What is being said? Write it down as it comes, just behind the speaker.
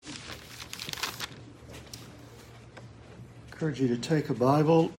encourage you to take a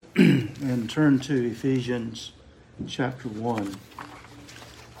Bible and turn to Ephesians chapter 1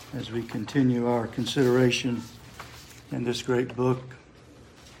 as we continue our consideration in this great book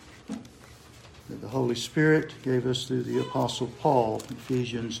that the Holy Spirit gave us through the Apostle Paul,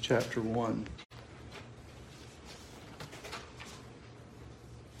 Ephesians chapter 1.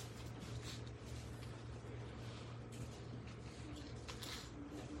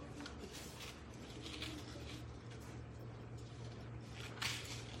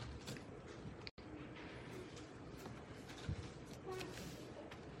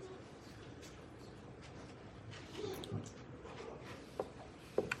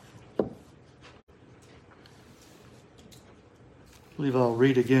 I believe I'll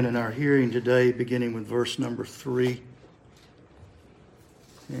read again in our hearing today, beginning with verse number 3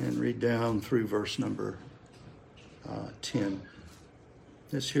 and read down through verse number 10.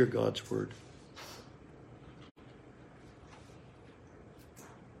 Let's hear God's word.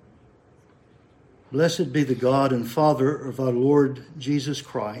 Blessed be the God and Father of our Lord Jesus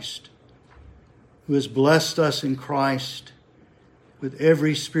Christ, who has blessed us in Christ with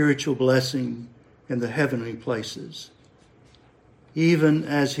every spiritual blessing in the heavenly places, even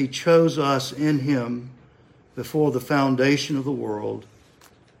as he chose us in him before the foundation of the world,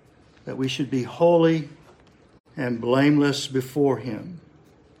 that we should be holy and blameless before him.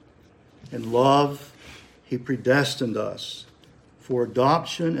 In love, he predestined us for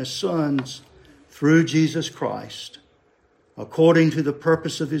adoption as sons through Jesus Christ, according to the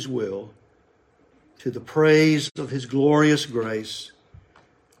purpose of his will, to the praise of his glorious grace,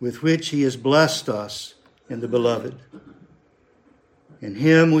 with which he has blessed us in the Beloved. In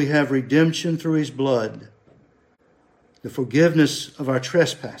him we have redemption through his blood, the forgiveness of our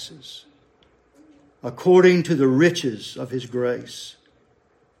trespasses, according to the riches of his grace,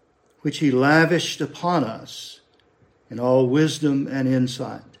 which he lavished upon us in all wisdom and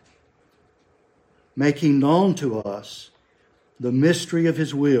insight, making known to us the mystery of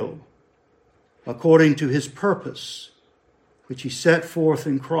his will, according to his purpose, which he set forth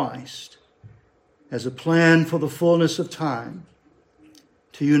in Christ as a plan for the fullness of time,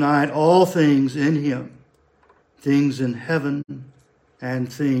 to unite all things in him, things in heaven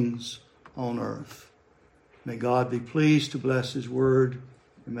and things on earth. May God be pleased to bless his word,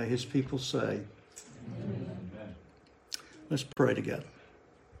 and may his people say, Amen. Let's pray together.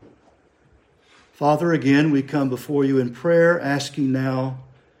 Father, again, we come before you in prayer, asking now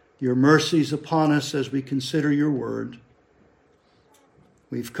your mercies upon us as we consider your word.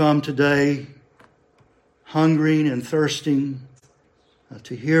 We've come today hungering and thirsting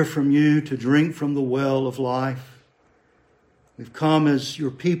to hear from you, to drink from the well of life. We've come as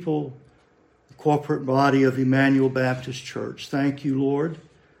your people, the corporate body of Emmanuel Baptist Church. Thank you, Lord,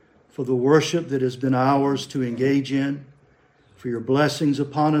 for the worship that has been ours to engage in, for your blessings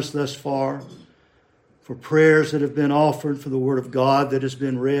upon us thus far, for prayers that have been offered, for the word of God that has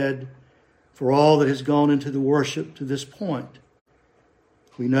been read, for all that has gone into the worship to this point.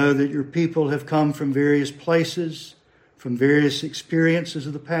 We know that your people have come from various places, from various experiences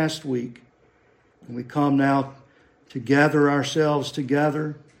of the past week. And we come now to gather ourselves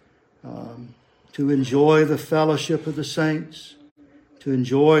together, to enjoy the fellowship of the saints, to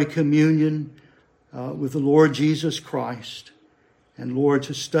enjoy communion with the Lord Jesus Christ. And Lord,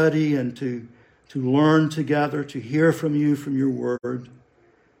 to study and to learn together, to hear from you, from your word.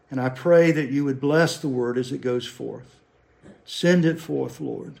 And I pray that you would bless the word as it goes forth. Send it forth,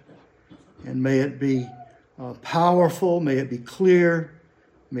 Lord. And may it be powerful, may it be clear,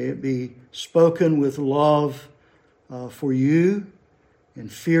 may it be spoken with love for you, in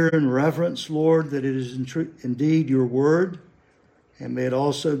fear and reverence, Lord, that it is indeed your word, and may it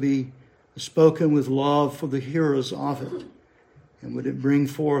also be spoken with love for the hearers of it, and would it bring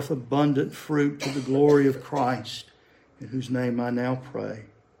forth abundant fruit to the glory of Christ, in whose name I now pray.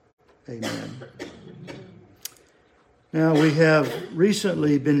 Amen. Now, we have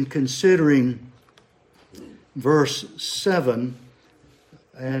recently been considering verse 7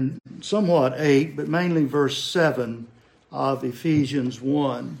 and somewhat 8, but mainly verse 7 of Ephesians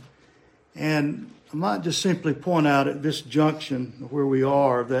 1. And I might just simply point out at this junction where we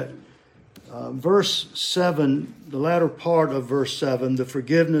are that verse 7, the latter part of verse 7, the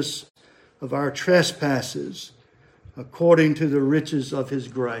forgiveness of our trespasses according to the riches of his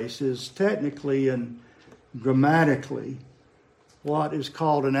grace, is technically and grammatically what is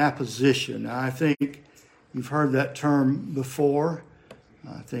called an apposition. Now, I think you've heard that term before.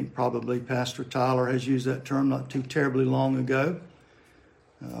 I think probably Pastor Tyler has used that term not too terribly long ago.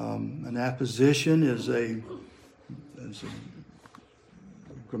 An apposition is a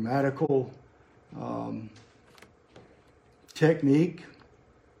grammatical technique.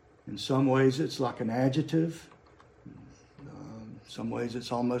 In some ways it's like an adjective. In some ways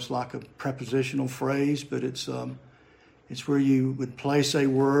it's almost like a prepositional phrase, but it's where you would place a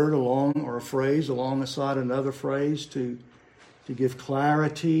word along or a phrase alongside another phrase to give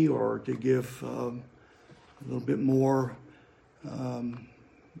clarity or to give a little bit more,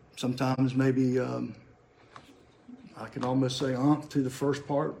 sometimes maybe I can almost say to the first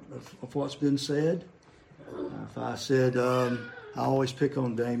part of what's been said. If I said, I always pick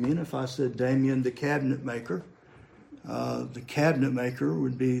on Damien. If I said Damien the cabinet maker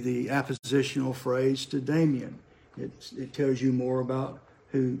would be the appositional phrase to Damien. It tells you more about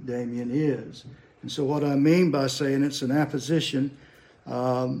who Damien is. And so what I mean by saying it's an apposition,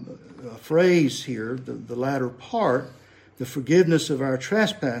 a phrase here, the latter part, the forgiveness of our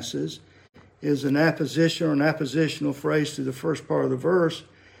trespasses, is an apposition or an appositional phrase to the first part of the verse.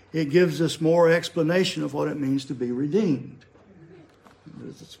 It gives us more explanation of what it means to be redeemed.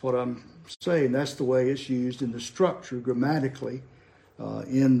 That's what I'm saying. That's the way it's used in the structure grammatically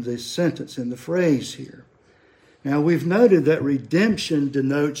in the sentence, in the phrase here. Now, we've noted that redemption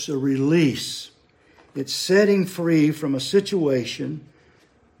denotes a release. It's setting free from a situation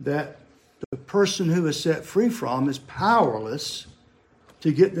that the person who is set free from is powerless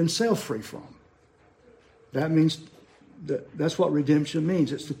to get themselves free from. That means that's what redemption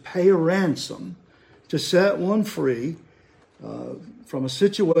means. It's to pay a ransom, to set one free from a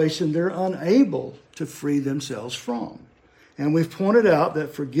situation they're unable to free themselves from. And we've pointed out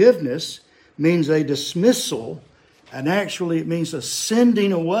that forgiveness means a dismissal, and actually it means a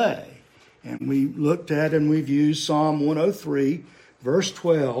sending away. And we looked at and we've used Psalm 103, verse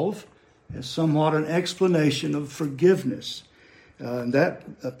 12, as somewhat an explanation of forgiveness. And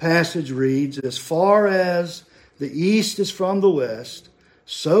that passage reads, "As far as the east is from the west,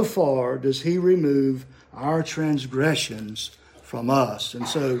 so far does he remove our transgressions from us." And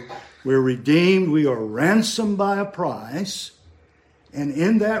so we're redeemed, we are ransomed by a price, and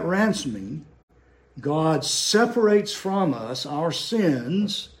in that ransoming, God separates from us our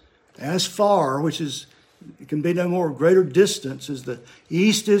sins as far, which is, it can be no more greater distance as the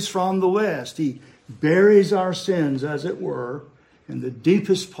east is from the west. He buries our sins, as it were, in the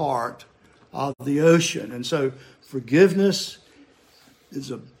deepest part of the ocean. And so forgiveness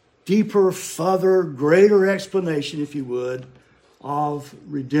is a deeper, further, greater explanation, if you would, of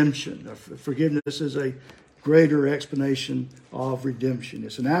redemption. Forgiveness is a greater explanation of redemption.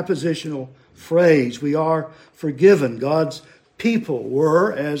 It's an appositional phrase. We are forgiven. God's people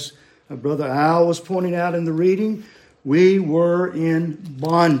were, as Brother Al was pointing out in the reading, we were in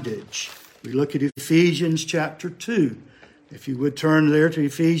bondage. We look at Ephesians chapter 2. If you would turn there to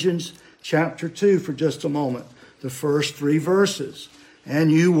Ephesians chapter 2 for just a moment, the first 3 verses.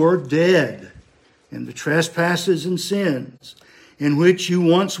 "And you were dead in the trespasses and sins, in which you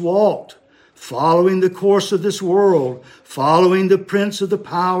once walked, following the course of this world, following the prince of the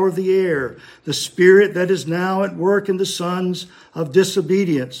power of the air, the spirit that is now at work in the sons of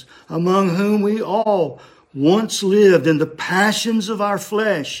disobedience, among whom we all once lived in the passions of our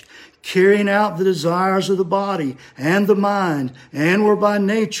flesh, carrying out the desires of the body and the mind, and were by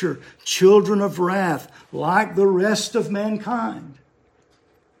nature children of wrath, like the rest of mankind."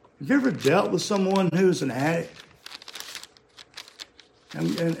 Have you ever dealt with someone who's an addict?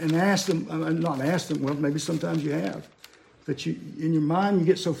 And asked them, not asked them, well, maybe sometimes you have, but in your mind you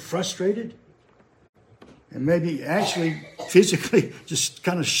get so frustrated, and maybe actually physically just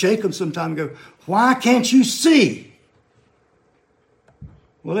kind of shake them sometime and go, "Why can't you see?"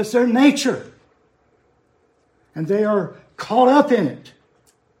 Well, it's their nature. And they are caught up in it.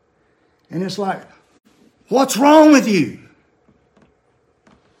 And it's like, what's wrong with you?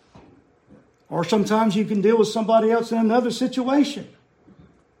 Or sometimes you can deal with somebody else in another situation.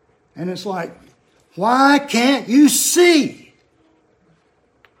 And it's like, why can't you see?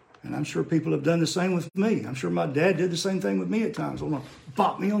 And I'm sure people have done the same with me. I'm sure my dad did the same thing with me at times. He'll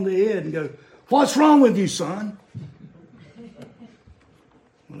pop me on the head and go, "What's wrong with you, son?"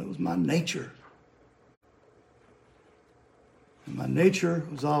 Well, it was my nature. And my nature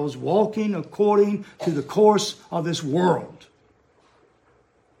was I was walking according to the course of this world.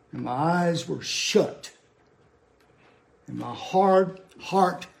 And my eyes were shut. And my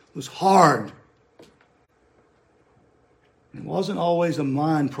heart was hard. It wasn't always a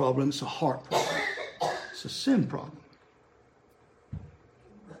mind problem, it's a heart problem. It's a sin problem.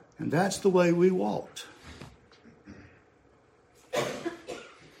 And that's the way we walked.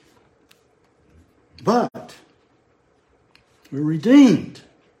 But we're redeemed.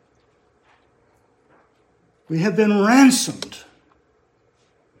 We have been ransomed.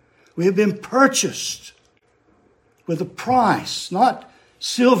 We have been purchased with a price, not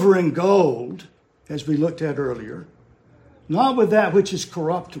silver and gold, as we looked at earlier, not with that which is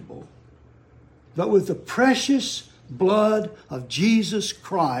corruptible, but with the precious blood of Jesus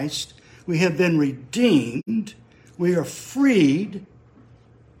Christ. We have been redeemed. We are freed.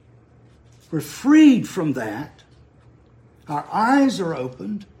 We're freed from that. Our eyes are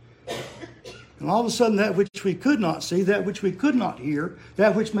opened. And all of a sudden, that which we could not see, that which we could not hear,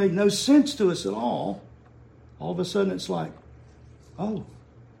 that which made no sense to us at all of a sudden it's like, oh.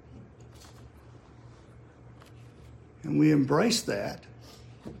 And we embrace that.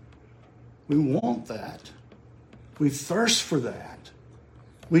 We want that. We thirst for that.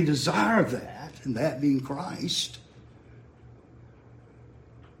 We desire that, and that being Christ.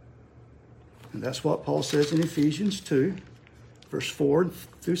 And that's what Paul says in Ephesians 2, verse 4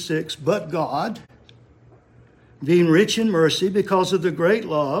 through 6. But God, being rich in mercy because of the great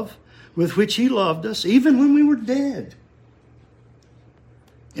love with which he loved us, even when we were dead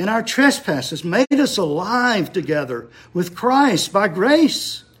in our trespasses, made us alive together with Christ. By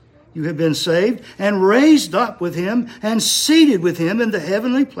grace you have been saved, and raised up with him, and seated with him in the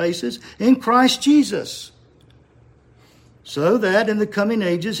heavenly places in Christ Jesus, so that in the coming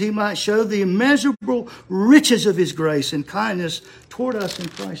ages he might show the immeasurable riches of his grace and kindness toward us in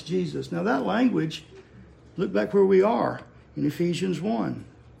Christ Jesus. Now that language, look back where we are in Ephesians 1.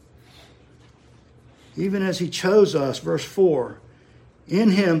 Even as he chose us, verse 4,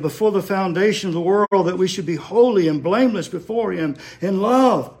 in him before the foundation of the world, that we should be holy and blameless before him. In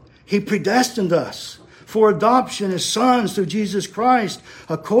love he predestined us for adoption as sons through Jesus Christ,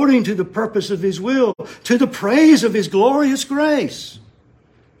 according to the purpose of his will, to the praise of his glorious grace,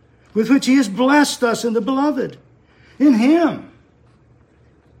 with which he has blessed us in the beloved. In him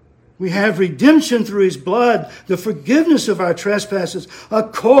we have redemption through his blood, the forgiveness of our trespasses,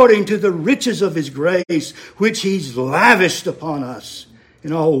 according to the riches of his grace, which he's lavished upon us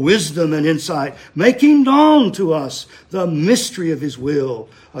in all wisdom and insight, making known to us the mystery of his will,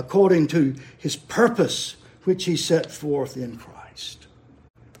 according to his purpose, which he set forth in Christ.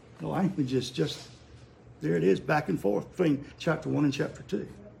 The language is just, there it is, back and forth between chapter 1 and chapter 2.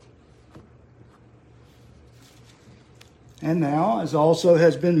 And now, as also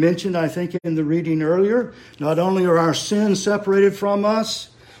has been mentioned, I think, in the reading earlier, not only are our sins separated from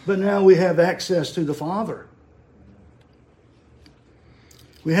us, but now we have access to the Father.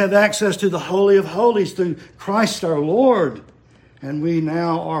 We have access to the Holy of Holies through Christ our Lord. And we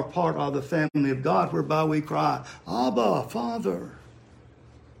now are part of the family of God, whereby we cry, Abba, Father.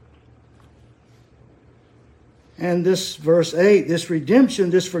 And this verse 8, this redemption,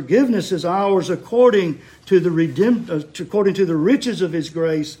 this forgiveness is ours according to the riches of his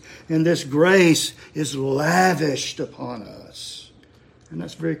grace, and this grace is lavished upon us. And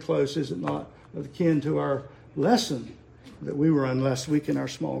that's very close, is it not, akin to our lesson that we were on last week in our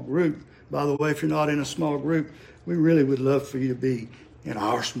small group. By the way, if you're not in a small group, we really would love for you to be in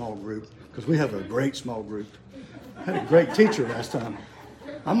our small group, because we have a great small group. I had a great teacher last time.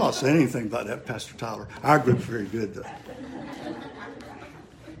 I'm not saying anything about that, Pastor Tyler. Our group's very good, though.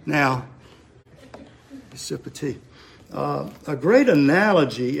 Now, a sip of tea. A great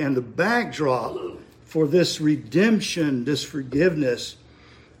analogy and the backdrop for this redemption, this forgiveness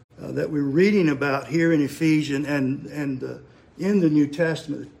that we're reading about here in Ephesians and in the New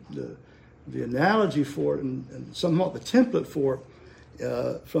Testament, the analogy for it and somewhat the template for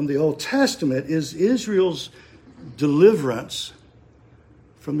it from the Old Testament is Israel's deliverance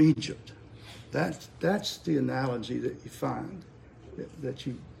from Egypt. That's the analogy that you find, that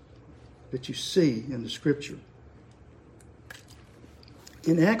you see in the Scripture.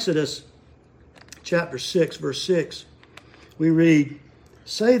 In Exodus chapter 6, verse 6, we read,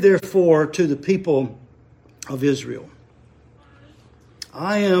 "Say therefore to the people of Israel,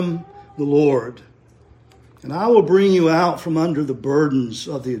 I am the Lord, and I will bring you out from under the burdens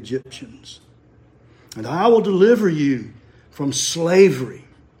of the Egyptians, and I will deliver you from slavery."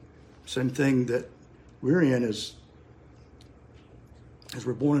 Same thing that we're in as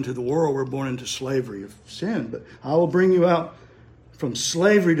we're born into the world, we're born into slavery of sin. But I will bring you out from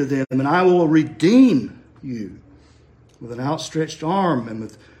slavery to them, and I will redeem you with an outstretched arm and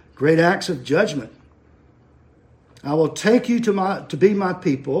with great acts of judgment. I will take you to be my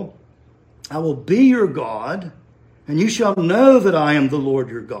people. I will be your God, and you shall know that I am the Lord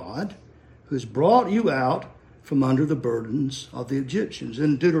your God, who has brought you out from under the burdens of the Egyptians.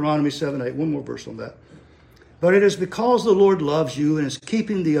 In Deuteronomy 7:8, one more verse on that. "But it is because the Lord loves you and is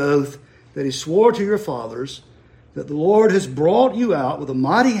keeping the oath that he swore to your fathers, that the Lord has brought you out with a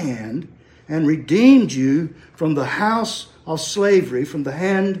mighty hand and redeemed you from the house of slavery, from the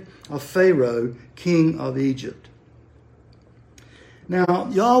hand of Pharaoh, king of Egypt." Now,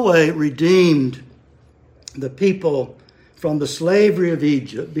 Yahweh redeemed the people from the slavery of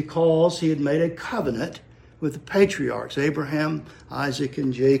Egypt because he had made a covenant with the patriarchs, Abraham, Isaac,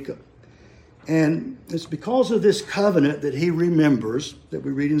 and Jacob. And it's because of this covenant that he remembers, that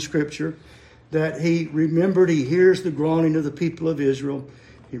we read in Scripture, that he remembered, he hears the groaning of the people of Israel.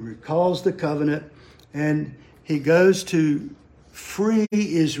 He recalls the covenant, and he goes to free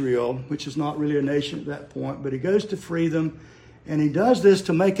Israel, which is not really a nation at that point, but he goes to free them. And he does this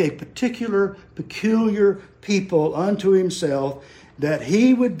to make a particular, peculiar people unto himself, that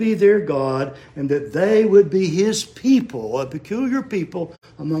he would be their God and that they would be his people, a peculiar people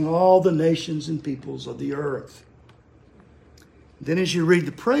among all the nations and peoples of the earth. Then as you read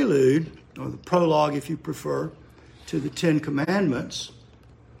the prelude, or the prologue if you prefer, to the Ten Commandments,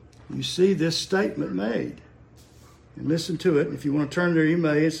 you see this statement made. And listen to it. If you want to turn there, you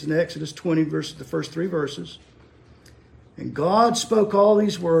may. It's in Exodus 20, the first 3 verses. And God spoke all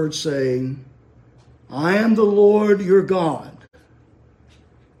these words, saying, I am the Lord your God,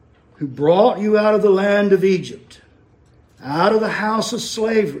 who brought you out of the land of Egypt, out of the house of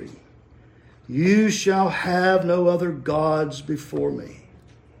slavery. You shall have no other gods before me.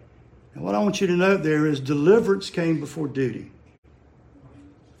 And what I want you to note there is deliverance came before duty.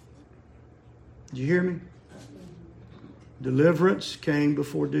 Did you hear me? Deliverance came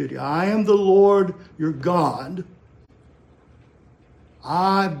before duty. I am the Lord your God.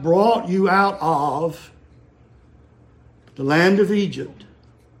 I brought you out of the land of Egypt.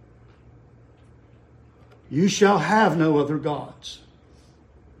 You shall have no other gods.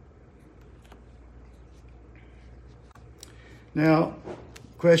 Now,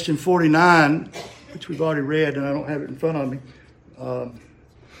 question 49, which we've already read, and I don't have it in front of me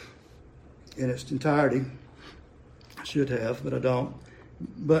in its entirety. I should have, but I don't.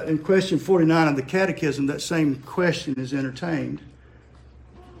 But in question 49 of the Catechism, that same question is entertained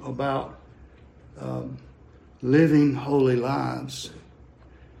about living holy lives.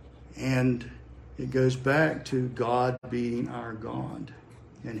 And it goes back to God being our God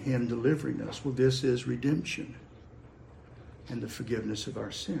and him delivering us. Well, this is redemption and the forgiveness of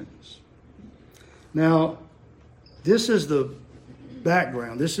our sins. Now, this is the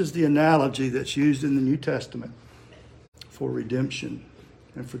background. This is the analogy that's used in the New Testament for redemption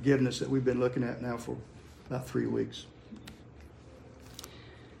and forgiveness that we've been looking at now for about 3 weeks.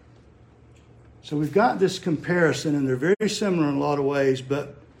 So we've got this comparison, and they're very similar in a lot of ways,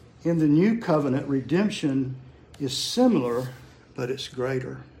 but in the new covenant, redemption is similar, but it's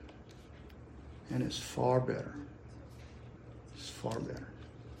greater. And it's far better. It's far better.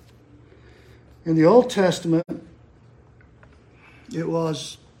 In the Old Testament, the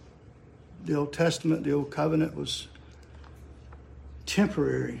Old Covenant was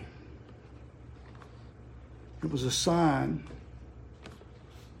temporary. It was a sign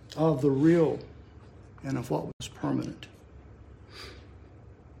of the real and of what was permanent.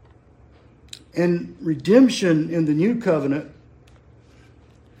 And redemption in the New Covenant,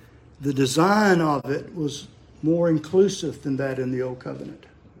 the design of it was more inclusive than that in the Old Covenant.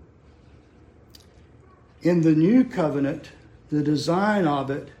 In the New Covenant, the design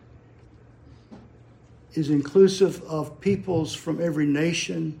of it is inclusive of peoples from every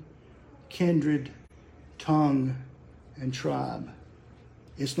nation, kindred, tongue, and tribe.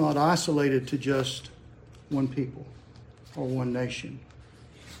 It's not isolated to just one people or one nation,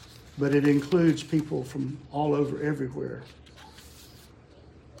 but it includes people from all over, everywhere.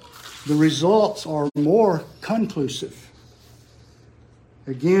 The results are more conclusive.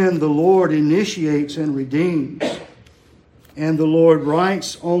 Again, the Lord initiates and redeems, and the Lord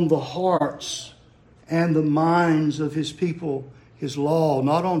writes on the hearts and the minds of his people his law,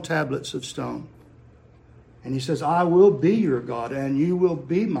 not on tablets of stone. And he says, I will be your God, and you will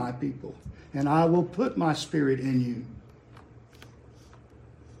be my people, and I will put my spirit in you.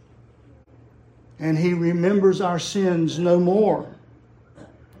 And he remembers our sins no more.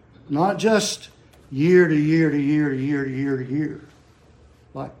 Not just year to year to year to year to year to year,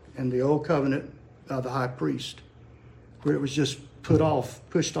 like in the Old Covenant of the high priest, where it was just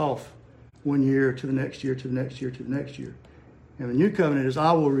pushed off 1 year to the next year to the next year to the next year. And the New Covenant is,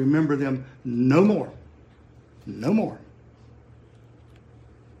 I will remember them no more. No more.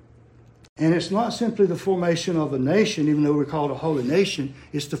 And it's not simply the formation of a nation, even though we're called a holy nation,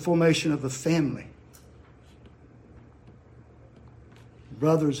 it's the formation of a family.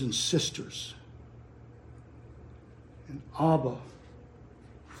 Brothers and sisters. And Abba,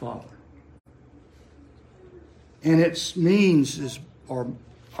 Father. And its means is, or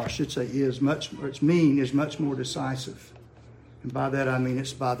I should say is much, or its mean is much more decisive. And by that I mean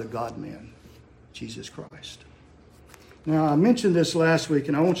it's by the God-man, Jesus Christ. Now, I mentioned this last week,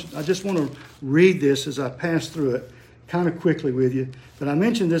 and I just want to read this as I pass through it kind of quickly with you. But I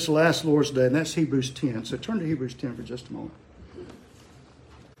mentioned this last Lord's Day, and that's Hebrews 10. So turn to Hebrews 10 for just a moment.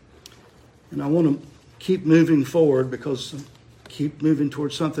 And I want to keep moving forward because keep moving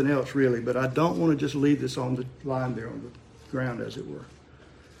towards something else, really. But I don't want to just leave this on the line there on the ground, as it were.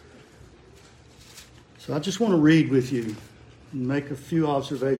 So I just want to read with you and make a few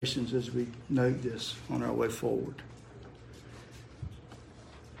observations as we note this on our way forward.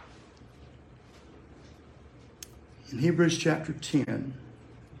 In Hebrews chapter 10,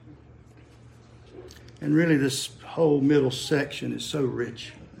 and really this whole middle section is so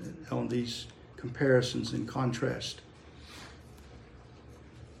rich on these comparisons and contrast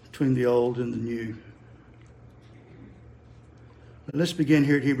between the old and the new. But let's begin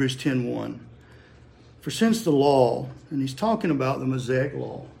here at Hebrews 10:1. For since the law, and he's talking about the Mosaic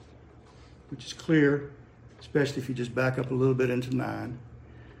law, which is clear, especially if you just back up a little bit into 9.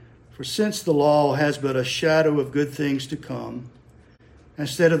 For since the law has but a shadow of good things to come,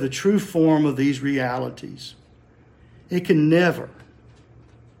 instead of the true form of these realities, it can never,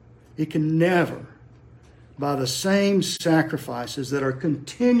 by the same sacrifices that are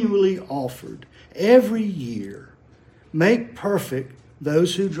continually offered every year, make perfect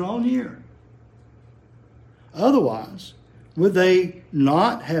those who draw near. Otherwise, would they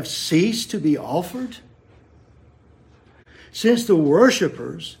not have ceased to be offered? Since the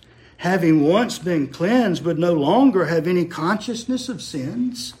worshippers, having once been cleansed, but no longer have any consciousness of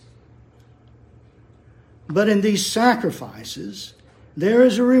sins. But in these sacrifices, there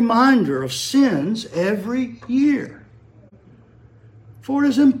is a reminder of sins every year. For it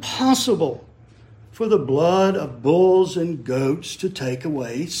is impossible for the blood of bulls and goats to take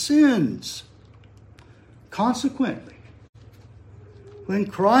away sins. Consequently, when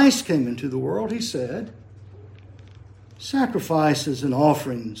Christ came into the world, he said, sacrifices and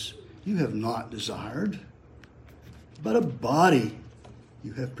offerings you have not desired, but a body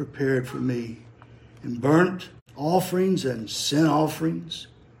you have prepared for me. And burnt offerings and sin offerings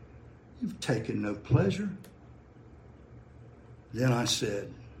you've taken no pleasure. Then I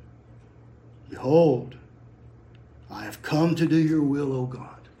said, behold, I have come to do your will, O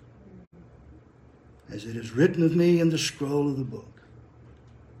God, as it is written of me in the scroll of the book.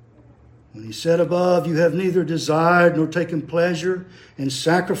 When he said above, you have neither desired nor taken pleasure in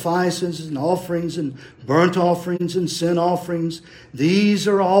sacrifices and offerings and burnt offerings and sin offerings. These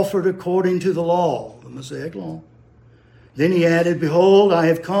are offered according to the law, the Mosaic law. Then he added, behold, I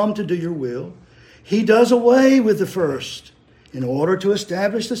have come to do your will. He does away with the first in order to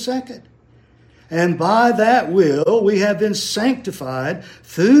establish the second. And by that will we have been sanctified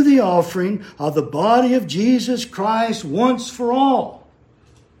through the offering of the body of Jesus Christ once for all.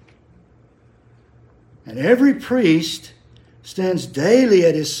 And every priest stands daily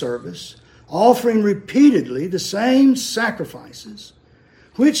at his service, offering repeatedly the same sacrifices,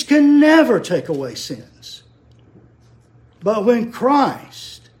 which can never take away sins. But when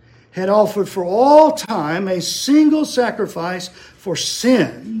Christ had offered for all time a single sacrifice for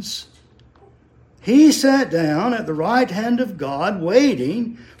sins, he sat down at the right hand of God,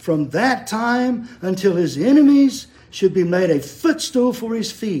 waiting from that time until his enemies should be made a footstool for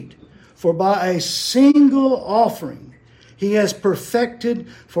his feet. For by a single offering he has perfected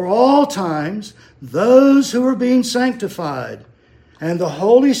for all times those who are being sanctified. And the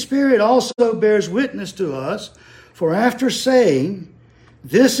Holy Spirit also bears witness to us, for after saying,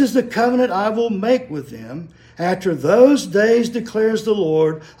 this is the covenant I will make with them, after those days declares the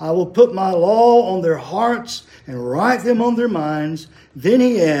Lord, I will put my law on their hearts and write them on their minds. Then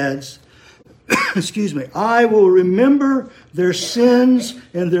he adds, I will remember their sins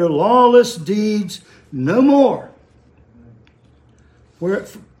and their lawless deeds no more. Where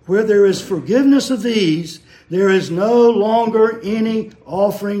there is forgiveness of these, there is no longer any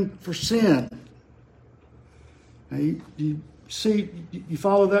offering for sin. Now you see, you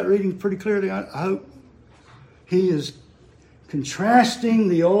follow that reading pretty clearly, I hope. He is contrasting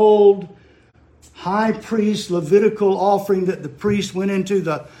the old high priest Levitical offering that the priest went into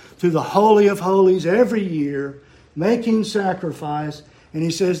the Holy of Holies every year, making sacrifice. And he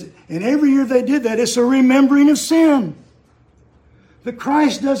says, and every year they did that, it's a remembering of sin. But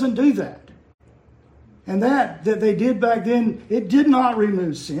Christ doesn't do that. And that they did back then, it did not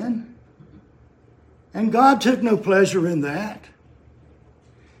remove sin. And God took no pleasure in that.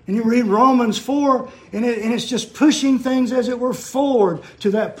 And you read Romans 4, and it's just pushing things, as it were, forward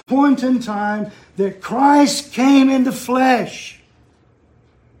to that point in time that Christ came in the flesh.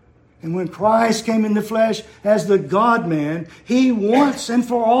 And when Christ came in the flesh as the God-man, he once and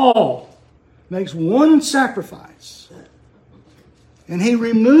for all makes one sacrifice And he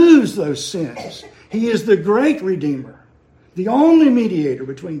removes those sins. He is the great Redeemer, the only mediator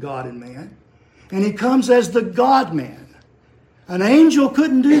between God and man. And he comes as the God-man. An angel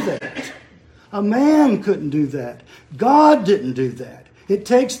couldn't do that. A man couldn't do that. God didn't do that. It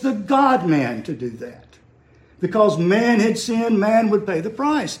takes the God-man to do that. Because man had sinned, man would pay the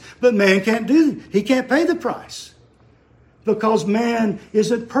price. But man can't do it. He can't pay the price. Because man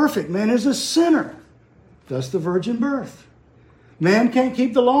isn't perfect. Man is a sinner. Thus the virgin birth. Man can't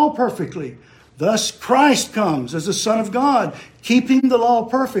keep the law perfectly. Thus Christ comes as the Son of God, keeping the law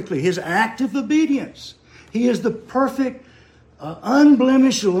perfectly. His active obedience. He is the perfect,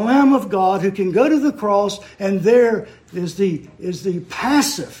 unblemished Lamb of God who can go to the cross, and there is the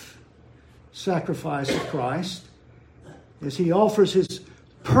passive sacrifice of Christ as he offers his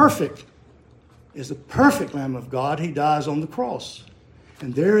perfect, as the perfect Lamb of God. He dies on the cross.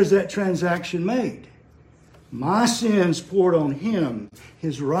 And there is that transaction made. My sins poured on him,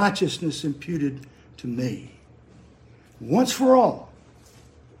 his righteousness imputed to me. Once for all.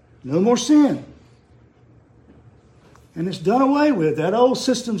 No more sin. And it's done away with. That old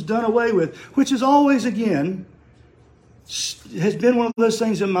system's done away with, which is always, again, has been one of those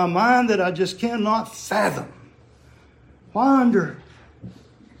things in my mind that I just cannot fathom. Why under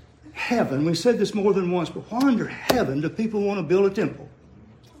heaven, we said this more than once, but why under heaven do people want to build a temple?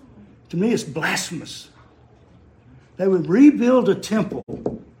 To me, it's blasphemous. They would rebuild a temple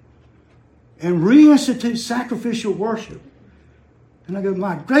and reinstitute sacrificial worship. And I go,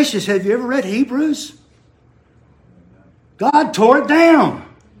 my gracious, have you ever read Hebrews? God tore it down.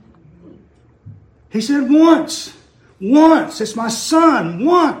 He said once, it's my son,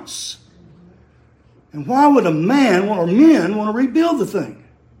 once. And why would a man or men want to rebuild the thing?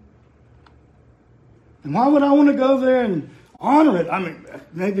 And why would I want to go there and honor it? I mean,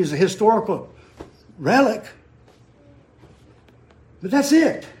 maybe it's a historical relic. But that's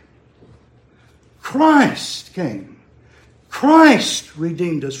it. Christ came. Christ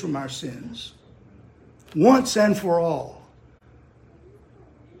redeemed us from our sins. Once and for all.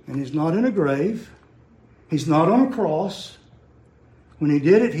 And he's not in a grave. He's not on a cross. When he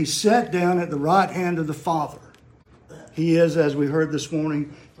did it, he sat down at the right hand of the Father. He is, as we heard this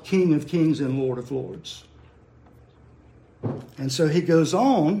morning, King of kings and Lord of lords. And so he goes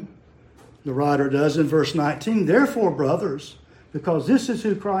on, the writer does in verse 19, therefore, brothers, because this is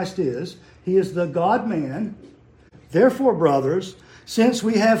who Christ is, he is the God-man. Therefore, brothers, since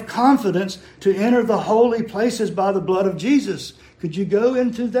we have confidence to enter the holy places by the blood of Jesus. Could you go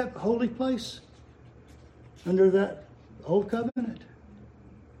into that holy place under that old covenant?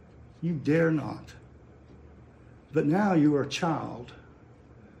 You dare not. But now you are a child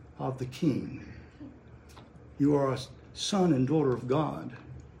of the King. You are a son and daughter of God.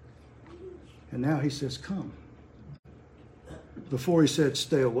 And now he says, come. Before he said,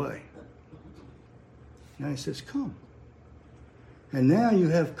 stay away. Now he says, come. And now you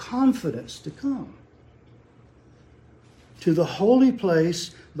have confidence to come to the holy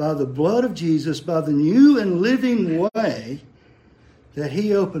place by the blood of Jesus, by the new and living way that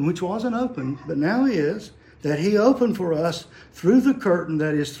he opened, which wasn't open, but now is, that he opened for us through the curtain,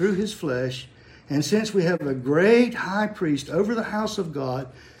 that is, through his flesh. And since we have a great high priest over the house of God,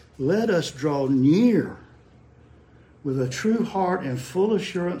 let us draw near with a true heart and full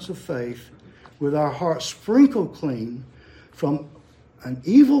assurance of faith, with our hearts sprinkled clean from an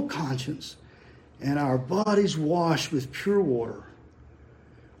evil conscience and our bodies washed with pure water.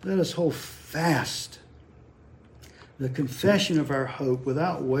 Let us hold fast the confession of our hope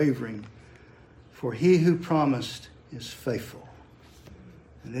without wavering, for he who promised is faithful.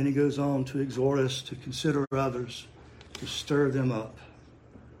 And then he goes on to exhort us to consider others, to stir them up,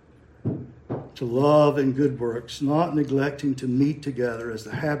 to love and good works, not neglecting to meet together as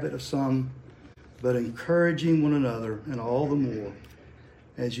the habit of some, but encouraging one another, and all the more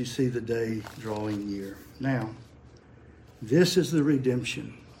as you see the day drawing near. Now, this is the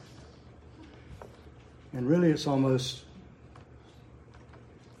redemption. And really it almost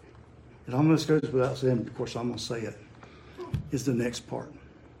goes without saying, of course I'm going to say it, is the next part.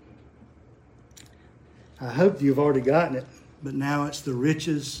 I hope you've already gotten it, but now it's the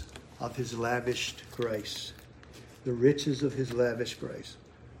riches of his lavished grace. The riches of his lavish grace.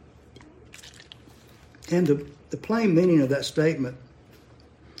 And the plain meaning of that statement,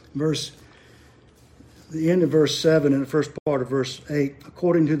 the end of verse 7 and the first part of verse 8,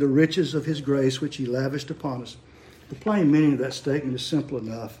 according to the riches of his grace which he lavished upon us. The plain meaning of that statement is simple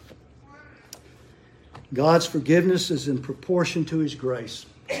enough. God's forgiveness is in proportion to his grace.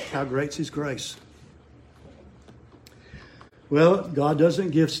 How great's his grace? Well, God doesn't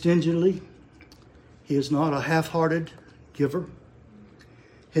give stingily. He is not a half-hearted giver.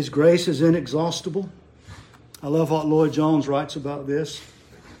 His grace is inexhaustible. I love what Lloyd Jones writes about this.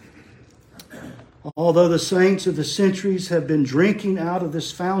 Although the saints of the centuries have been drinking out of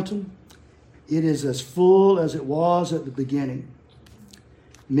this fountain, it is as full as it was at the beginning.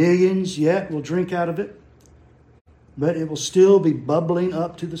 Millions yet will drink out of it, but it will still be bubbling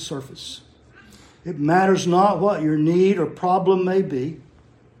up to the surface. It matters not what your need or problem may be.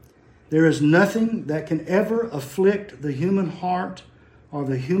 There is nothing that can ever afflict the human heart or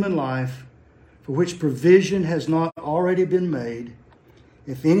the human life for which provision has not already been made.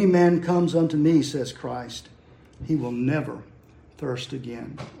 If any man comes unto me, says Christ, he will never thirst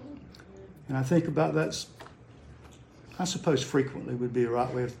again. And I think about that, I suppose frequently would be a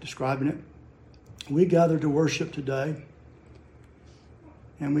right way of describing it. We gather to worship today,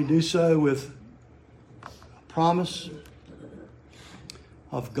 and we do so with a promise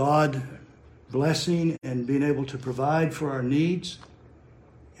of God blessing and being able to provide for our needs.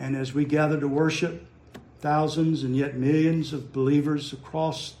 And as we gather to worship, thousands and yet millions of believers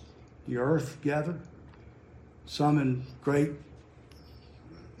across the earth gather, some in great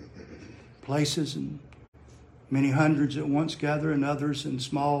places and many hundreds at once gather, and others in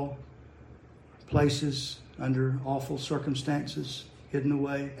small places under awful circumstances, hidden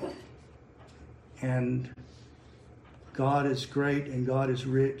away. And God is great and God is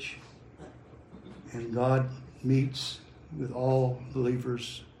rich, and God meets with all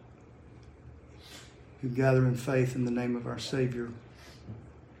believers who gather in faith in the name of our Savior,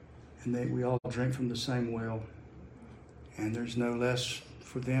 and that we all drink from the same well, and there's no less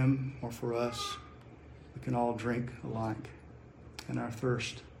for them or for us. We can all drink alike, and our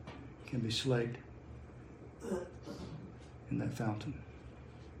thirst can be slaked in that fountain.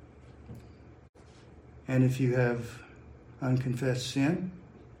 And if you have unconfessed sin,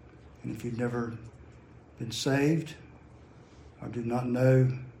 and if you've never been saved or do not know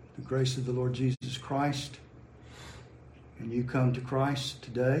the grace of the Lord Jesus Christ, and you come to Christ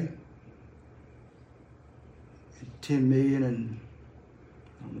today, 10 million, and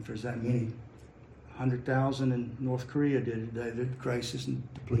I don't know if there's that many, 100,000 in North Korea did it today, that grace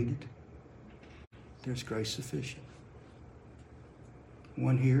isn't depleted. There's grace sufficient.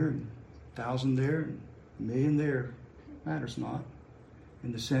 One here, and 1,000 there, and 1,000,000 there, matters not.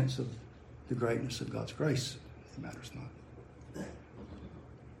 In the sense of the greatness of God's grace, it matters not.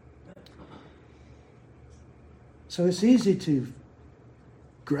 So it's easy to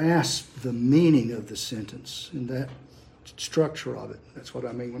grasp the meaning of the sentence and that structure of it. That's what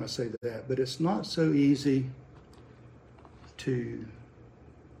I mean when I say that. But it's not so easy to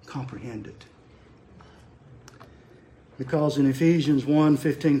comprehend it. Because in Ephesians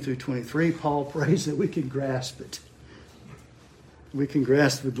 1:15 through 23, Paul prays that we can grasp it. We can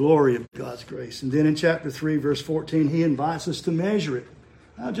grasp the glory of God's grace. And then in chapter 3, verse 14, he invites us to measure it.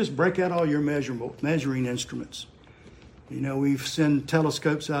 I'll just break out all your measuring instruments. You know, we've sent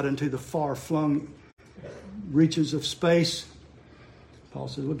telescopes out into the far-flung reaches of space. Paul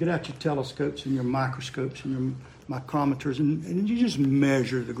says, well, get out your telescopes and your microscopes and your micrometers, and you just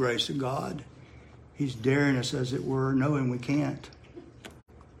measure the grace of God. He's daring us, as it were, knowing we can't.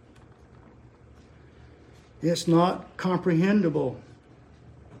 It's not comprehensible.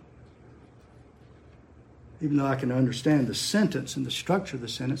 Even though I can understand the sentence and the structure of the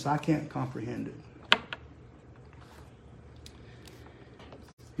sentence, I can't comprehend it.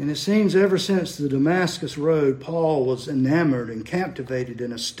 And it seems ever since the Damascus Road, Paul was enamored and captivated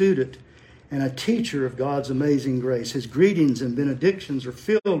and a student and a teacher of God's amazing grace. His greetings and benedictions are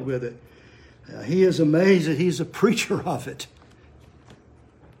filled with it. He is amazed that he's a preacher of it.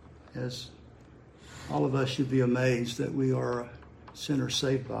 As all of us should be amazed that we are sinners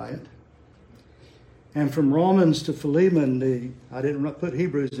saved by it. And from Romans to Philemon, I didn't put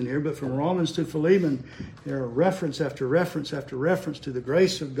Hebrews in here, but from Romans to Philemon, there are reference after reference after reference to the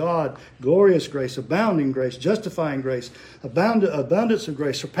grace of God, glorious grace, abounding grace, justifying grace, abundance of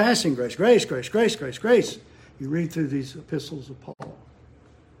grace, surpassing grace, grace, grace, grace, grace, grace. You read through these epistles of Paul.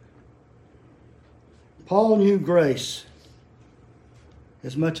 Paul knew grace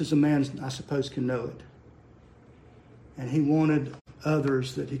as much as a man, I suppose, can know it. And he wanted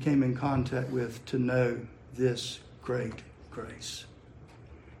others that he came in contact with to know this great grace.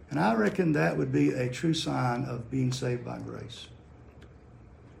 And I reckon that would be a true sign of being saved by grace.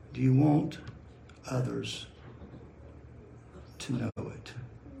 Do you want others to know it?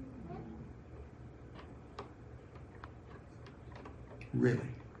 Really?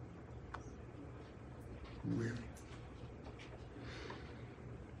 Really?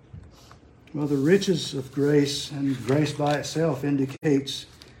 Well, the riches of grace, and grace by itself indicates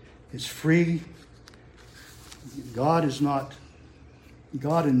it's free. God is not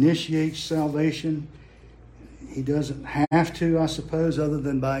God initiates salvation. He doesn't have to, I suppose, other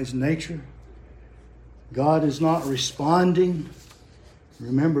than by his nature. God is not responding.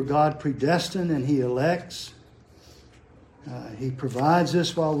 Remember, God predestined and he elects. He provides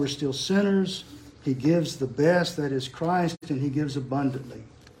us while we're still sinners. He gives the best, that is Christ, and he gives abundantly.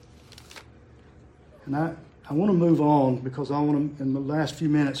 And I want to move on because I want to, in the last few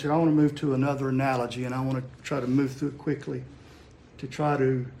minutes here, I want to move to another analogy, and I want to try to move through it quickly to try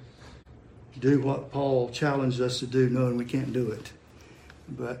to do what Paul challenged us to do, knowing we can't do it.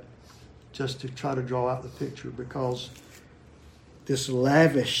 But just to try to draw out the picture, because this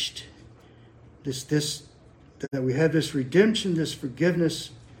lavished, that we have this redemption, this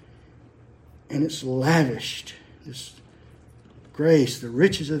forgiveness, and it's lavished. This grace, the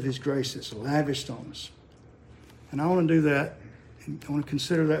riches of his grace that's lavished on us. And I want to do that, and I want to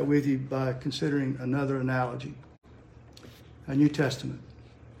consider that with you by considering another analogy, a New Testament.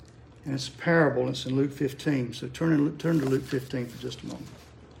 And it's a parable, and it's in Luke 15. So turn to Luke 15 for just a moment.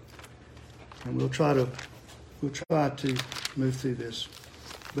 And we'll try to move through this,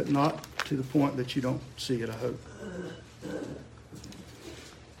 but not to the point that you don't see it, I hope.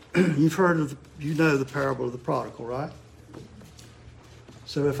 You know the parable of the prodigal, right?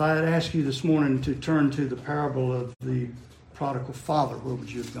 So if I had asked you this morning to turn to the parable of the prodigal father, where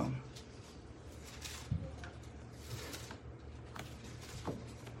would you have gone?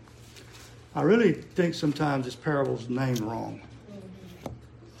 I really think sometimes this parable's named wrong.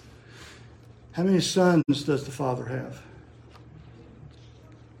 How many sons does the father have?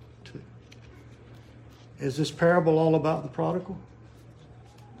 2. Is this parable all about the prodigal?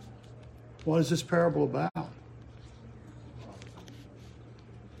 What is this parable about?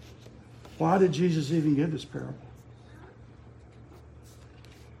 Why did Jesus even give this parable?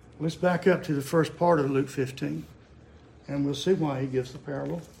 Let's back up to the first part of Luke 15, and we'll see why he gives the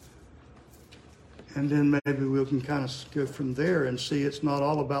parable. And then maybe we can kind of go from there and see it's not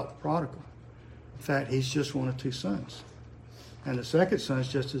all about the prodigal. In fact, he's just one of 2 sons. And the second son is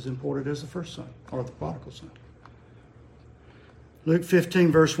just as important as the first son, or the prodigal son. Luke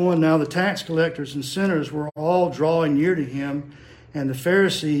 15, verse 1, now the tax collectors and sinners were all drawing near to him, and the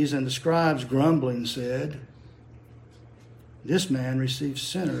Pharisees and the scribes grumbling said, this man receives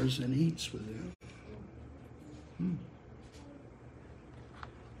sinners and eats with them.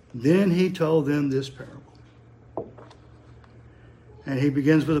 Then he told them this parable. And he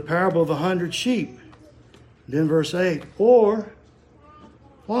begins with a parable of 100 sheep. Then verse 8, or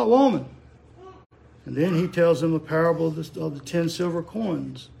what woman? And then he tells them a parable of the 10 silver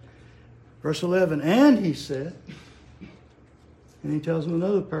coins. Verse 11, and he said, and he tells them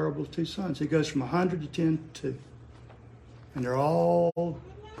another parable of 2 sons. He goes from 100 to 10 to 2. And they're all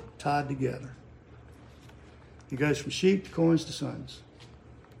tied together. He goes from sheep to coins to sons.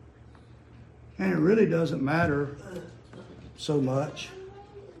 And it really doesn't matter so much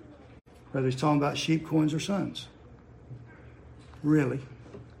whether he's talking about sheep, coins, or sons. Really.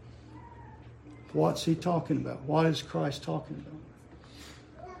 What's he talking about? What is Christ talking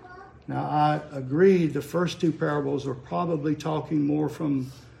about? Now, I agree the first 2 parables are probably talking more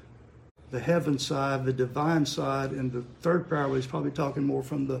from the heaven side, the divine side, and the third parable is probably talking more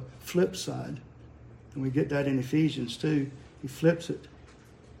from the flip side. And we get that in Ephesians too. He flips it.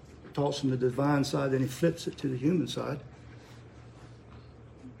 Talks from the divine side, then he flips it to the human side.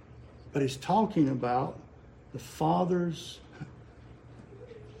 But he's talking about the Father's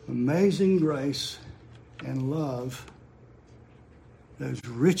amazing grace and love, those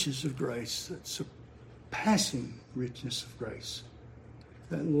riches of grace, that surpassing richness of grace,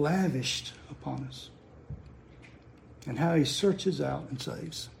 that lavished upon us, and how he searches out and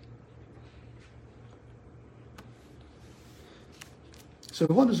saves. So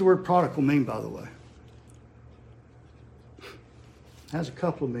what does the word prodigal mean, by the way? It has a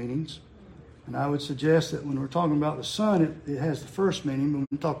couple of meanings. And I would suggest that when we're talking about the son, it has the first meaning. When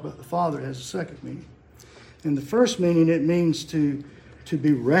we talk about the father, it has the second meaning. In the first meaning, it means to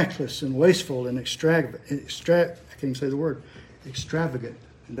be reckless and wasteful and extravagant. I can't even say the word. Extravagant.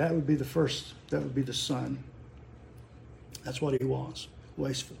 And that would be the first. That would be the son. That's what he was.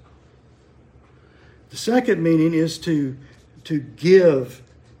 Wasteful. The second meaning is to give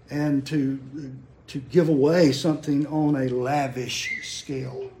and to give away something on a lavish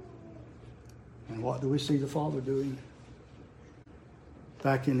scale. And what do we see the Father doing?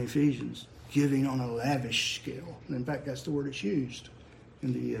 Back in Ephesians, giving on a lavish scale. And in fact, that's the word that's used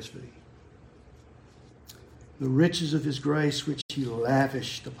in the ESV. The riches of his grace which he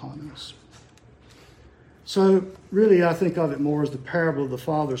lavished upon us. So really, I think of it more as the parable of the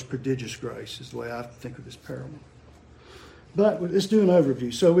Father's prodigious grace is the way I think of this parable. But let's do an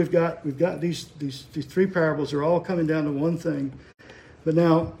overview. So we've got these three parables. They're all coming down to one thing. But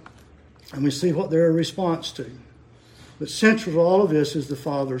now, and we see what they're a response to. But central to all of this is the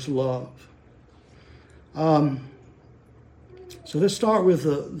Father's love. So let's start with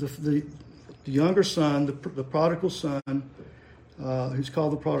the younger son, the prodigal son, who's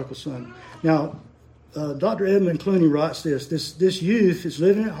called the prodigal son. Now, Dr. Edmund Clooney writes this youth is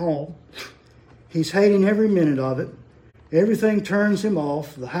living at home. He's hating every minute of it. Everything turns him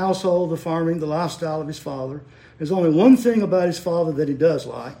off, the household, the farming, the lifestyle of his father. There's only one thing about his father that he does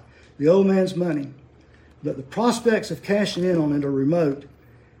like, the old man's money. But the prospects of cashing in on it are remote.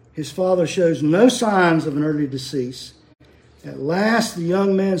 His father shows no signs of an early decease. At last, the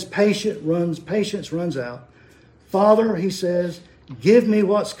young man's patience runs out. Father, he says, give me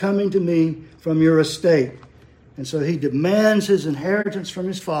what's coming to me from your estate. And so he demands his inheritance from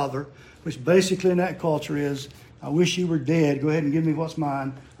his father, which basically in that culture is, I wish you were dead. Go ahead and give me what's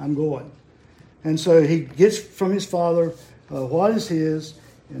mine. I'm going. And so he gets from his father what is his.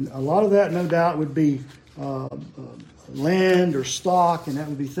 And a lot of that, no doubt, would be land or stock, and that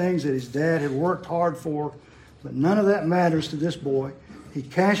would be things that his dad had worked hard for. But none of that matters to this boy. He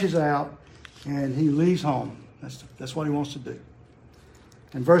cashes out, and he leaves home. That's what he wants to do.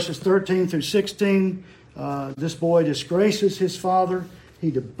 In verses 13 through 16, this boy disgraces his father.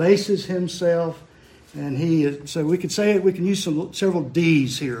 He debases himself. And so we could say it. We can use several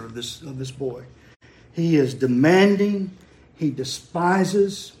D's here of this boy. He is demanding. He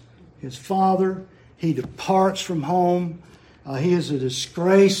despises his father. He departs from home. He is a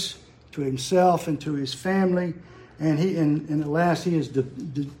disgrace to himself and to his family. And at last, he is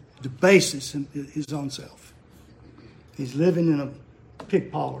debases his own self. He's living in a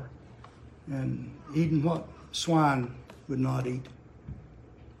pig parlor and eating what swine would not eat.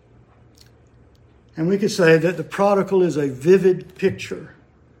 And we could say that the prodigal is a vivid picture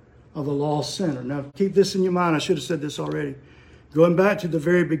of a lost sinner. Now, keep this in your mind. I should have said this already. Going back to the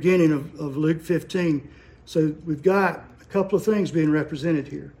very beginning of Luke 15. So we've got a couple of things being represented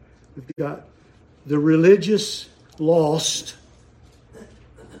here. We've got the religious lost,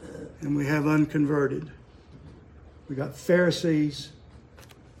 and we have unconverted. We got Pharisees,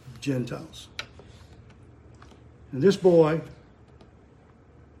 Gentiles. And this boy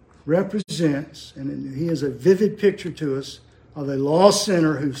represents, and he is a vivid picture to us of a lost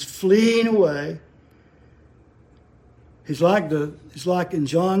sinner who's fleeing away. He's like in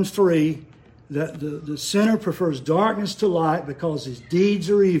John 3, that the sinner prefers darkness to light because his deeds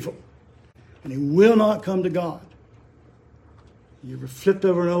are evil, and he will not come to God. You ever flipped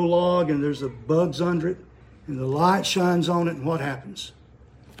over an old log and there's bugs under it, and the light shines on it, and what happens?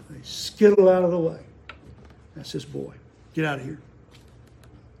 They skittle out of the way. That's this boy. Get out of here.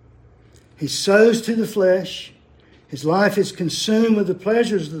 He sows to the flesh. His life is consumed with the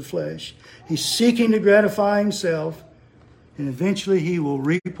pleasures of the flesh. He's seeking to gratify himself, and eventually he will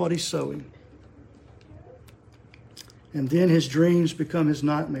reap what he's sowing. And then his dreams become his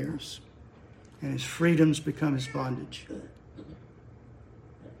nightmares, and his freedoms become his bondage.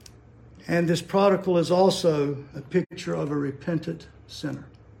 And this prodigal is also a picture of a repentant sinner.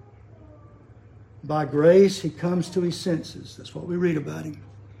 By grace, he comes to his senses. That's what we read about him.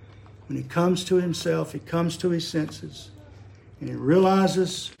 When he comes to himself, he comes to his senses, and he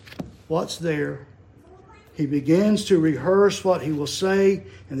realizes what's there. He begins to rehearse what he will say,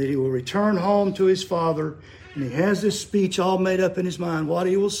 and that he will return home to his father. And he has this speech all made up in his mind, what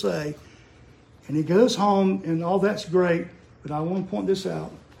he will say. And he goes home, and all that's great, but I want to point this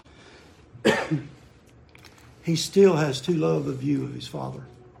out. He still has too low of a view of his father.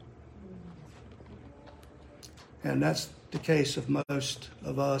 And that's the case of most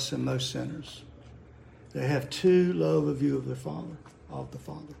of us and most sinners. They have too low of a view of the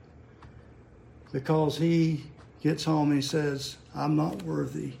Father. Because he gets home and he says, I'm not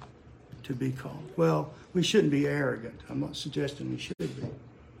worthy to be called. Well, we shouldn't be arrogant. I'm not suggesting we should be.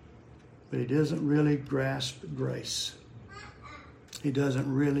 But he doesn't really grasp grace. He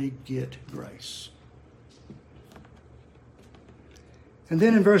doesn't really get grace. And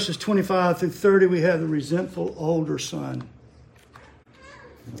then in verses 25 through 30, we have the resentful older son.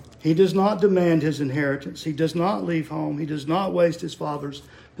 He does not demand his inheritance. He does not leave home. He does not waste his father's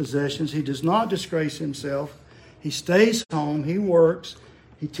possessions. He does not disgrace himself. He stays home. He works.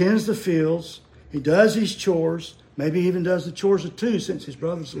 He tends the fields. He does his chores. Maybe even does the chores of two since his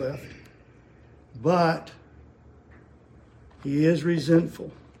brothers left. But he is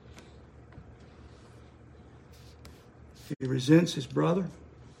resentful. He resents his brother,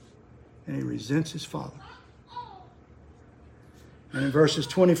 and he resents his father. And in verses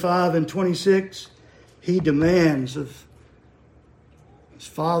 25 and 26, he demands of his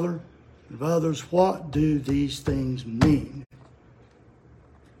father, and of others, what do these things mean?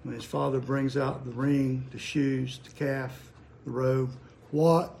 When his father brings out the ring, the shoes, the calf, the robe,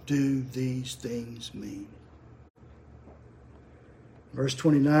 what do these things mean? Verse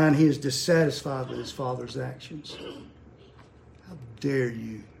 29, he is dissatisfied with his father's actions. How dare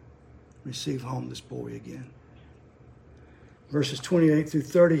you receive home this boy again? Verses 28 through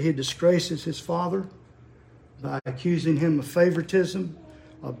 30, he disgraces his father by accusing him of favoritism,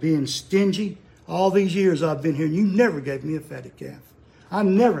 of being stingy. All these years I've been here, and you never gave me a fatted calf. I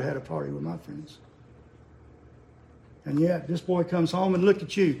never had a party with my friends. And yet, this boy comes home and look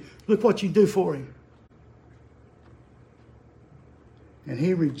at you. Look what you do for him. And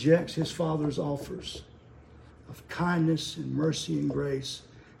he rejects his father's offers of kindness and mercy and grace.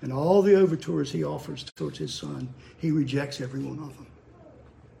 And all the overtures he offers towards his son, he rejects every one of them.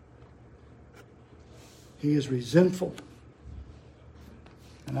 He is resentful.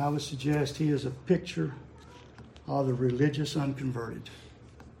 And I would suggest he is a picture of the religious unconverted.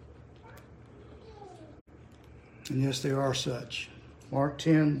 And yes, there are such. Mark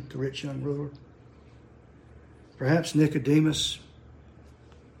 10, the rich young ruler. Perhaps Nicodemus,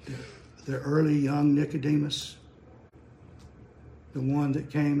 the early young Nicodemus, the one that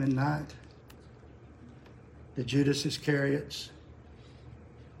came in night, the Judas Iscariots,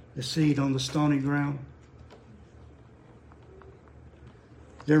 the seed on the stony ground.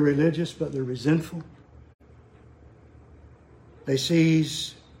 They're religious, but they're resentful. They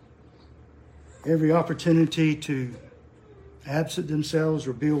seize every opportunity to absent themselves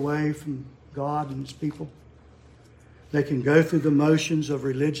or be away from God and his people. They can go through the motions of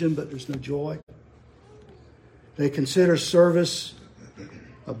religion, but there's no joy. They consider service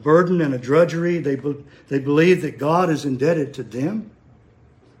a burden and a drudgery. They believe that God is indebted to them.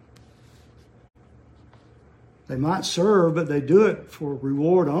 They might serve, but they do it for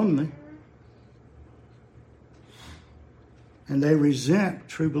reward only. And they resent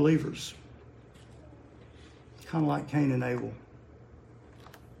true believers. Kind of like Cain and Abel.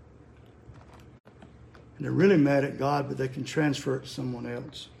 And they're really mad at God, but they can transfer it to someone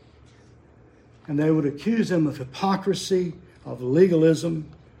else. And they would accuse them of hypocrisy, of legalism,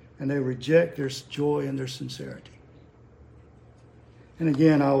 and they reject their joy and their sincerity. And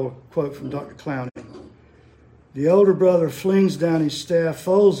again, I will quote from Dr. Clowney. The older brother flings down his staff,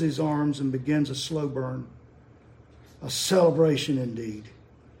 folds his arms, and begins a slow burn. A celebration indeed.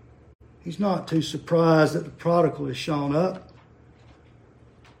 He's not too surprised that the prodigal has shown up.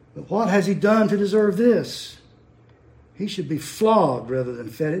 But what has he done to deserve this? He should be flogged rather than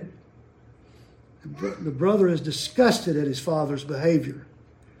feted. The brother is disgusted at his father's behavior.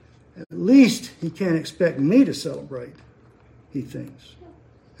 At least he can't expect me to celebrate, he thinks.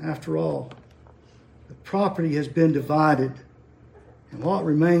 After all, the property has been divided, and what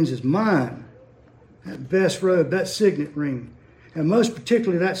remains is mine. That best robe, that signet ring, and most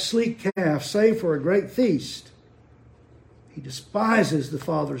particularly that sleek calf, saved for a great feast. He despises the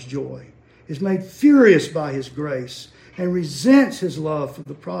father's joy, is made furious by his grace, and resents his love for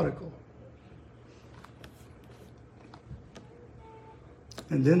the prodigal.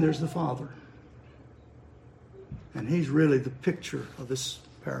 And then there's the father. And he's really the picture of this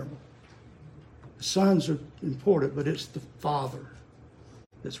parable. The sons are important, but it's the father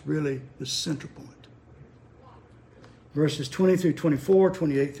that's really the center point. Verses 20 through 24,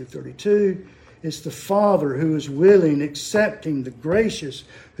 28 through 32, it's the father who is willing, accepting, the gracious,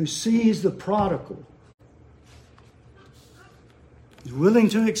 who sees the prodigal. He's willing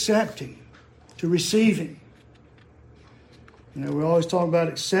to accept him, to receive him. You know, we always talk about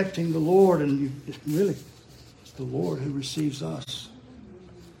accepting the Lord, and it's the Lord who receives us.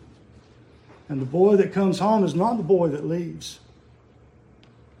 And the boy that comes home is not the boy that leaves.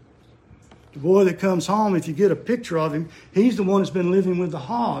 The boy that comes home, if you get a picture of him, he's the one that's been living with the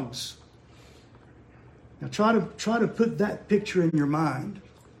hogs. Now try to put that picture in your mind.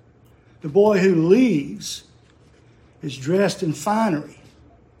 The boy who leaves is dressed in finery.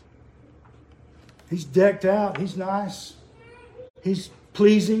 He's decked out. He's nice. He's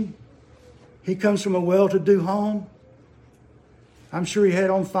pleasing. He comes from a well-to-do home. I'm sure he had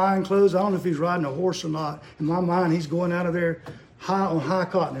on fine clothes. I don't know if he's riding a horse or not. In my mind, he's going out of there on high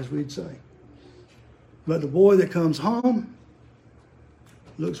cotton, as we'd say. But the boy that comes home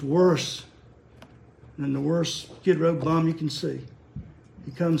looks worse than the worst Skid Row bum you can see.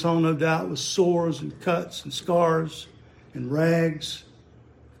 He comes home, no doubt, with sores and cuts and scars and rags.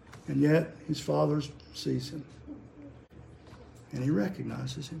 And yet, his father sees him. And he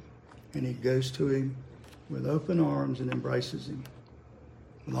recognizes him. And he goes to him with open arms and embraces him,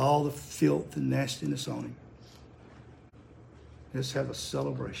 with all the filth and nastiness on him. Let's have a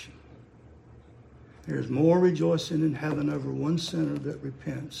celebration. There's more rejoicing in heaven over one sinner that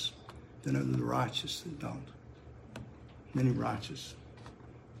repents than over the righteous that don't. Many righteous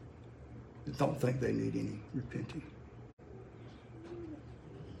that don't think they need any repenting.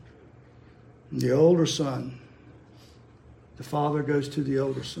 And the older son, the father goes to the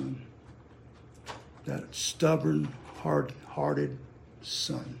older son, that stubborn, hard-hearted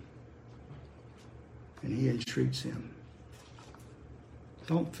son, and he entreats him.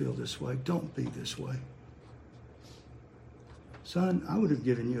 Don't feel this way. Don't be this way. Son, I would have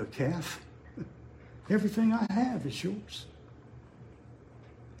given you a calf. Everything I have is yours.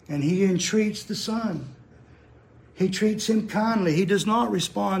 And he entreats the son. He treats him kindly. He does not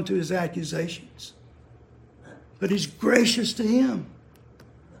respond to his accusations, but he's gracious to him.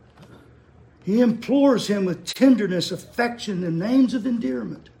 He implores him with tenderness, affection, and names of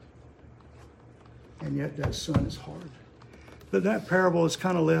endearment. And yet that son is hard. But that parable is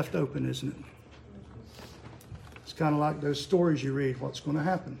kind of left open, isn't it? It's kind of like those stories you read, what's going to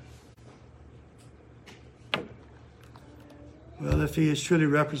happen? Well, if he is truly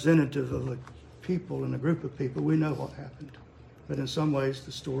representative of a people and a group of people, we know what happened. But in some ways,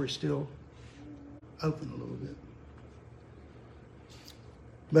 the story's still open a little bit.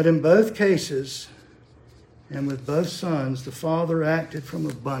 But in both cases, and with both sons, the father acted from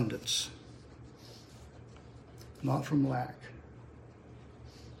abundance, not from lack.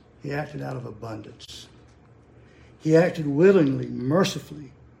 He acted out of abundance. He acted willingly,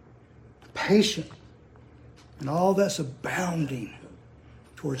 mercifully, patient, and all that's abounding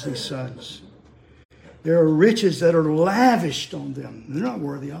towards these sons. There are riches that are lavished on them. They're not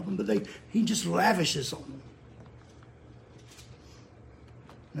worthy of them, but he just lavishes on them.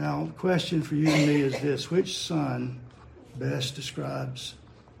 Now, the question for you and me is this: which son best describes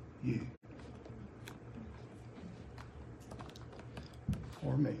you?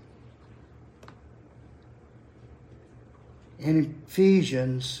 Or me? In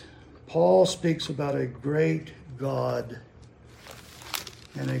Ephesians, Paul speaks about a great God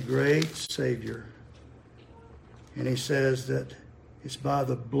and a great Savior. And he says that it's by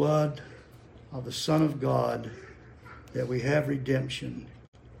the blood of the Son of God that we have redemption,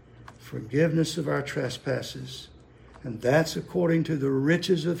 forgiveness of our trespasses, and that's according to the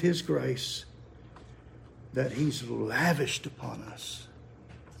riches of his grace that he's lavished upon us.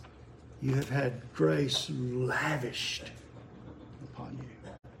 You have had grace lavished upon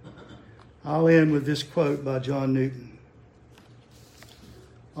you. I'll end with this quote by John Newton.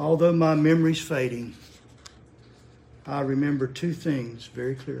 Although my memory's fading, I remember two things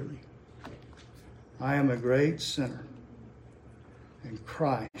very clearly. I am a great sinner, and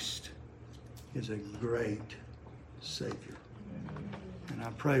Christ is a great Savior. And I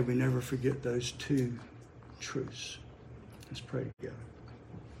pray we never forget those two truths. Let's pray together.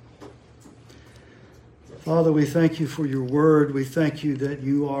 Father, we thank you for your word. We thank you that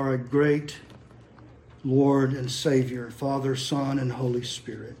you are a great Lord and Savior, Father, Son, and Holy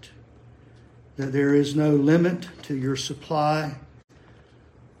Spirit. That there is no limit to your supply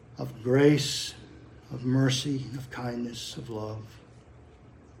of grace, of mercy, of kindness, of love.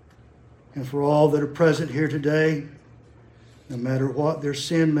 And for all that are present here today, no matter what their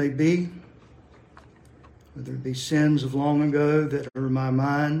sin may be, whether it be sins of long ago that are in my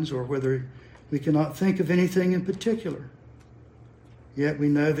minds, or whether we cannot think of anything in particular, yet we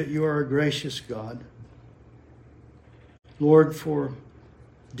know that you are a gracious God. Lord, for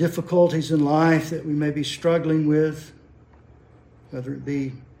difficulties in life that we may be struggling with, whether it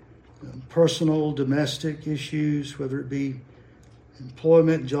be personal, domestic issues, whether it be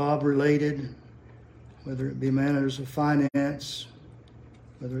employment, job related, whether it be matters of finance,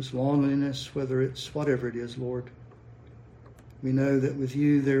 whether it's loneliness, whether it's whatever it is, Lord. We know that with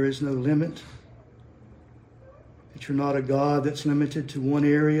you there is no limit, that you're not a God that's limited to one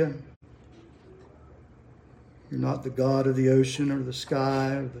area. You're not the God of the ocean or the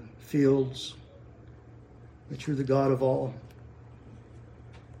sky or the fields, but you're the God of all.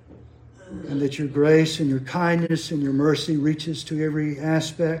 And that your grace and your kindness and your mercy reaches to every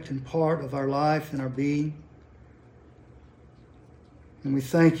aspect and part of our life and our being. And we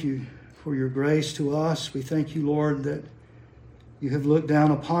thank you for your grace to us. We thank you, Lord, that you have looked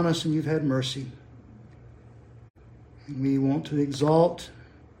down upon us and you've had mercy. And we want to exalt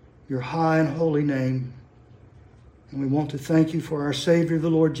your high and holy name. And we want to thank you for our Savior, the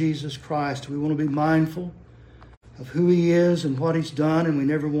Lord Jesus Christ. We want to be mindful of who he is and what he's done, and we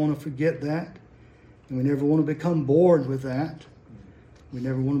never want to forget that. And we never want to become bored with that. We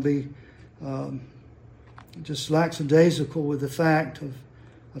never want to be just lackadaisical with the fact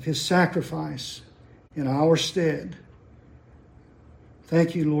of his sacrifice in our stead.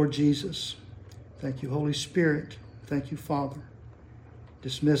 Thank you, Lord Jesus. Thank you, Holy Spirit. Thank you, Father.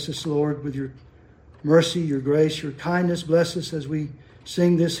 Dismiss us, Lord, with your mercy, your grace, your kindness. Bless us as we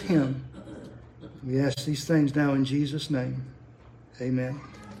sing this hymn. We ask these things now in Jesus' name. Amen.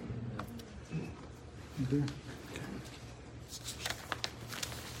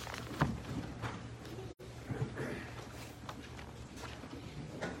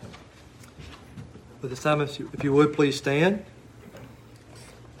 But this time, if you would, please stand.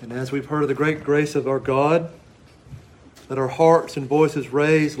 And as we've heard of the great grace of our God, let our hearts and voices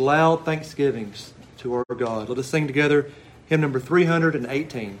raise loud thanksgivings to our God. Let us sing together hymn number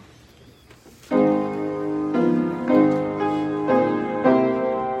 318.